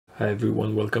Hi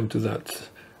everyone, welcome to that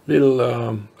little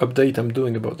update I'm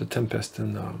doing about the Tempest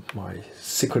and my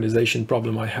synchronization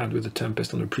problem I had with the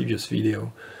Tempest on the previous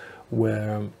video,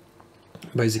 where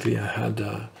basically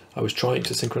I was trying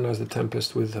to synchronize the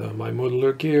Tempest with my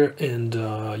modular gear and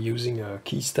using a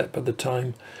key step at the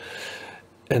time,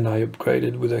 and I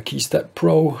upgraded with a key step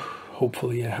Pro.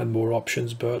 Hopefully I had more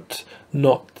options, but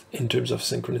not in terms of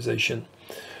synchronization.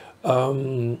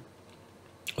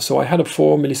 So I had a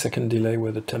 4 millisecond delay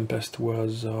where the Tempest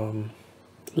was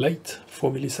late,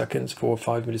 4 milliseconds, 4 or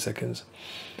 5 milliseconds.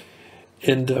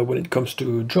 And when it comes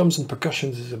to drums and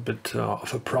percussions, it's a bit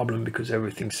of a problem because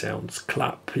everything sounds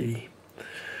clappy.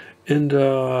 And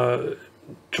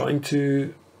trying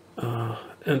to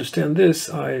understand this,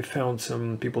 I found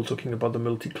some people talking about the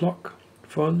multiclock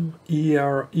phone,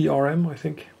 ERM, I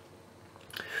think.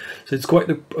 So it's quite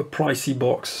a pricey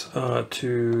box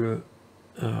to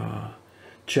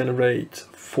generate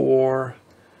 4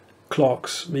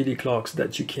 clocks, MIDI clocks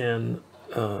that you can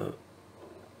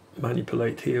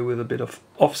manipulate here with a bit of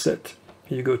offset.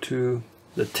 You go to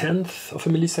the 10th of a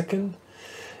millisecond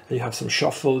and you have some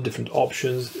shuffle, different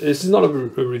options. This is not a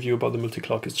review about the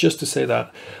multiclock, it's just to say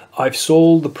that I've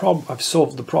solved the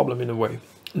problem in a way,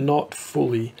 not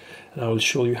fully, and I will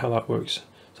show you how that works.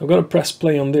 So I'm going to press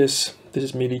play on this. This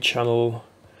is MIDI channel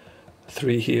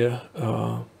 3 here,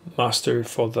 master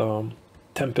for the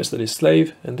Tempest, that is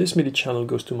slave, and this MIDI channel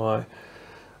goes to my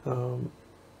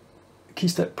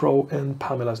Keystep Pro and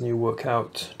Pamela's new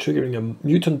workout, triggering a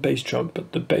mutant bass drum,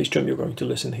 but the bass drum you're going to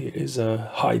listen here is a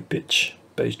high pitch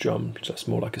bass drum, just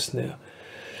more like a snare,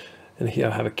 and here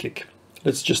I have a kick.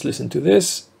 Let's just listen to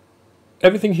this.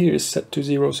 Everything here is set to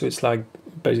 0, so it's like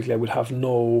basically I would have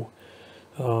no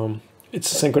it's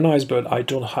synchronized, but I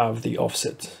don't have the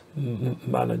offset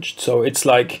managed, so it's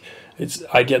like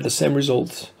I get the same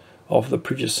result of the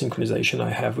previous synchronization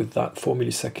I have with that 4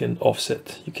 millisecond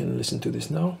offset. You can listen to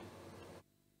this now.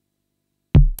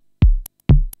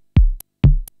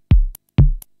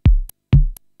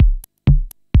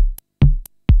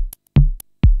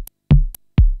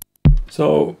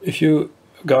 So if you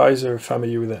guys are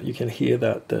familiar with that, you can hear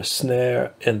that the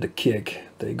snare and the kick,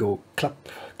 they go clap,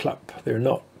 clap. They're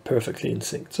not perfectly in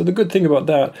sync. So the good thing about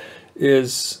that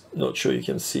is, not sure you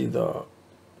can see the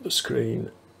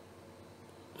screen.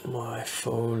 My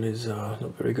phone is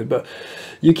not very good, but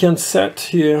you can set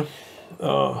here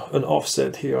an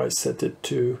offset here. I set it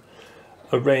to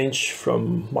a range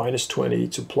from -20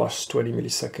 to +20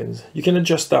 milliseconds. You can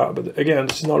adjust that, but again,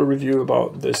 this is not a review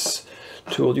about this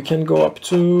tool. You can go up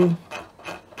to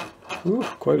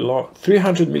quite a lot,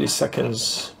 300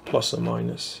 milliseconds plus or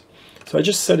minus. So I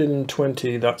just set it in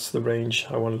 20. That's the range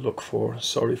I want to look for.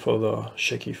 Sorry for the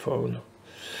shaky phone.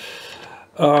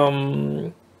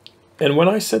 And when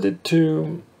I set it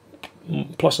to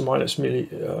plus or minus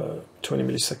 20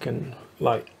 millisecond,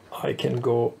 like I can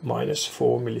go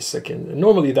 -4 millisecond. And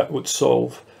normally that would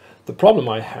solve the problem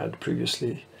I had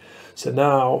previously. So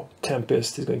now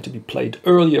Tempest is going to be played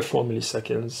earlier 4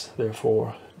 milliseconds,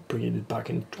 therefore bringing it back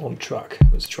on track.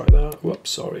 Let's try that. Whoops,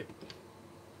 sorry.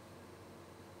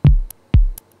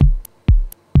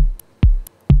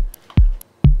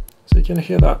 So you can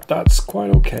hear that. That's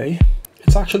quite okay.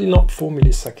 It's actually not 4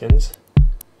 milliseconds.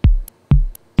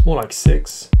 It's more like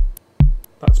 6.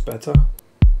 That's better.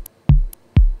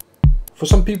 For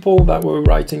some people that were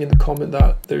writing in the comment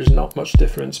that there's not much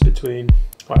difference between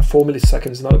 4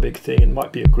 milliseconds, not a big thing, it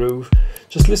might be a groove.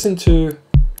 Just listen to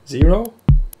 0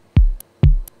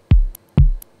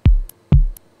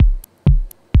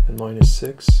 and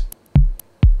 -6.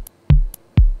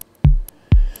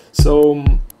 So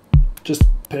just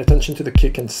pay attention to the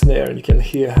kick and snare, and you can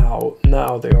hear how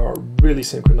now they are really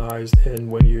synchronized,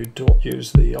 and when you don't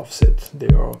use the offset they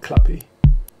are clappy.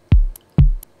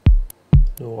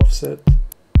 No offset.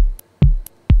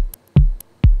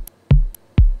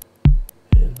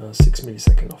 And a 6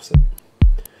 millisecond offset.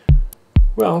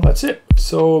 Well, that's it.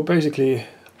 So basically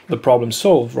the problem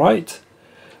solved, right?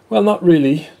 Well, not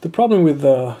really. The problem with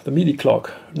the MIDI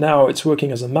clock, now it's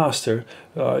working as a master.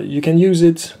 You can use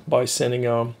it by sending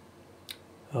a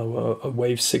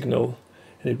wave signal,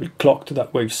 and it will clock to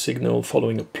that wave signal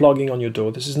following a plugging on your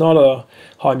door. This is not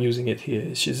how I'm using it here.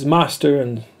 It's just master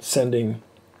and sending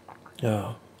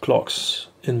clocks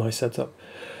in my setup.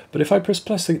 But if I press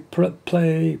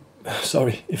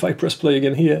if I press play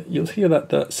again here, you'll hear that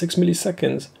the 6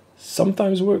 milliseconds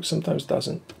sometimes works, sometimes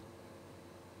doesn't.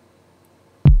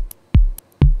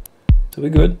 So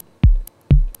we're good.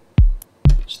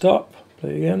 Stop,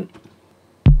 play again.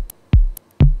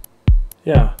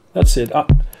 Yeah, that's it.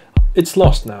 It's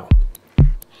lost now.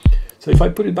 So if I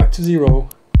put it back to 0,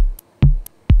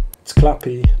 it's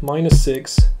clappy,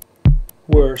 -6,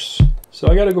 worse. So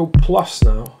I gotta go plus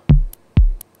now.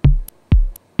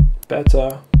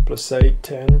 Better, plus 8,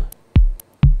 10.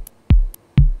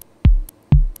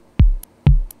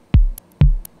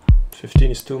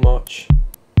 +15 is too much.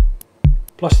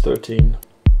 Plus 13.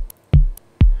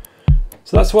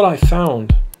 So that's what I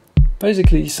found.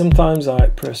 Basically, sometimes I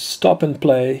press stop and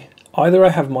play. Either I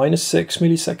have -6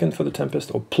 milliseconds for the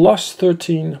Tempest or plus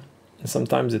 13, and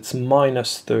sometimes it's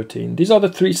 -13. These are the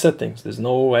three settings. There's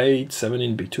no 8, 7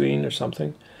 in between or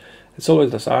something. It's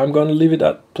always this. I'm going to leave it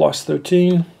at plus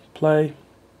 13, play.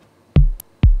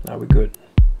 Now we're good.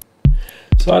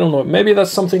 So I don't know, maybe that's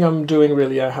something I'm doing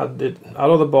really. I had it out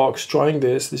of the box trying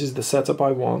this. This is the setup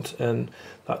I want, and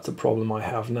that's the problem I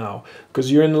have now.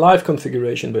 Because you're in live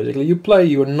configuration, basically. You play,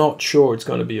 you're not sure it's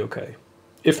going to be okay.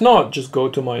 If not, just go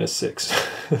to -6.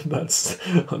 That's,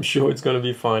 I'm sure it's going to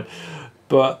be fine.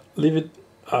 But leave it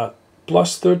at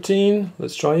plus 13.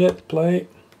 Let's try it, play.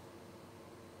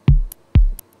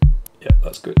 Yeah,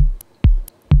 that's good.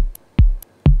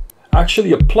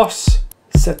 Actually, a plus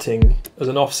setting as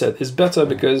an offset is better,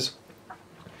 because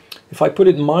if I put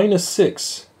it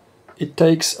 -6, it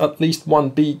takes at least one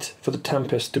beat for the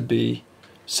Tempest to be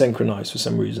synchronized for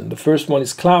some reason. The first one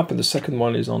is clap and the second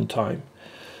one is on time.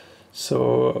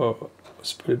 So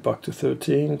let's put it back to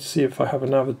 13. See if I have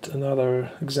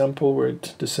another example where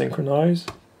it desynchronizes.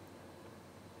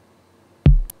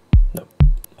 No,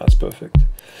 that's perfect.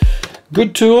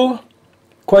 Good tool,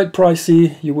 quite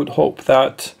pricey. You would hope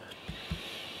that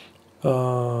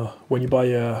when you buy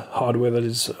a hardware that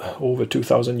is over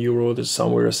 2,000 euro, there's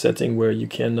somewhere a setting where you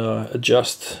can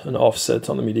adjust an offset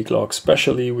on the MIDI clock,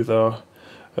 especially with a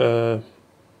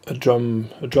drum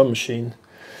machine.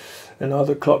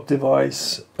 Another clock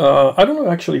device. I don't know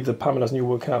actually if the Pamela's new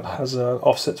workout has an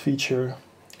offset feature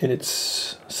in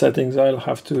its settings. I'll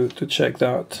have to check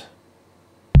that.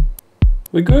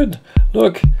 We're good.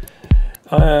 Look,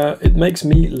 it makes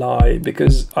me lie,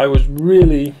 because I was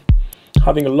really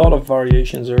having a lot of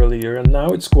variations earlier, and now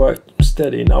it's quite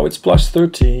steady. Now it's plus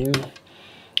 13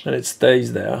 and it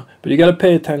stays there, but you got to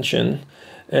pay attention,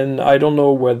 and I don't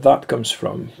know where that comes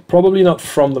from. Probably not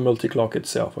from the multiclock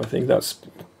itself. I think that's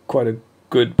quite a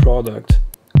good product.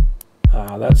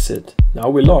 That's it. Now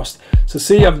we're lost. So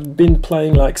see, I've been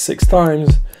playing like 6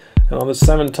 times, and on the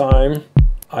 7th time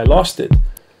I lost it.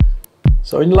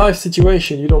 So in live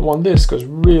situation you don't want this, because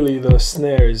really the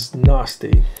snare is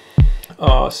nasty.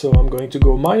 So I'm going to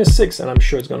go -6, and I'm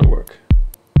sure it's going to work.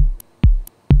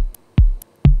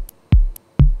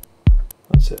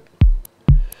 That's it.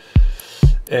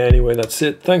 Anyway, that's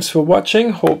it. Thanks for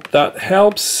watching. Hope that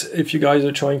helps. If you guys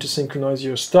are trying to synchronize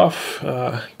your stuff,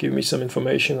 give me some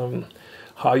information on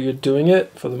how you're doing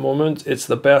it. For the moment, it's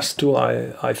the best tool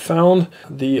I found.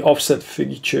 The offset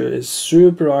feature is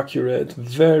super accurate,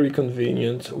 very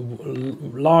convenient,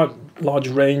 large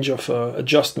range of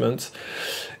adjustments,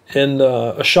 and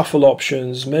shuffle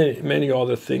options, many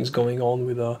other things going on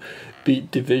with beat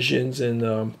divisions and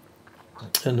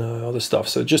other stuff.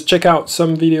 So just check out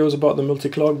some videos about the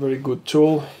multiclock. Very good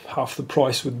tool. Half the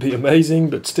price would be amazing,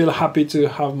 but still happy to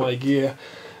have my gear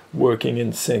working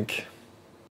in sync.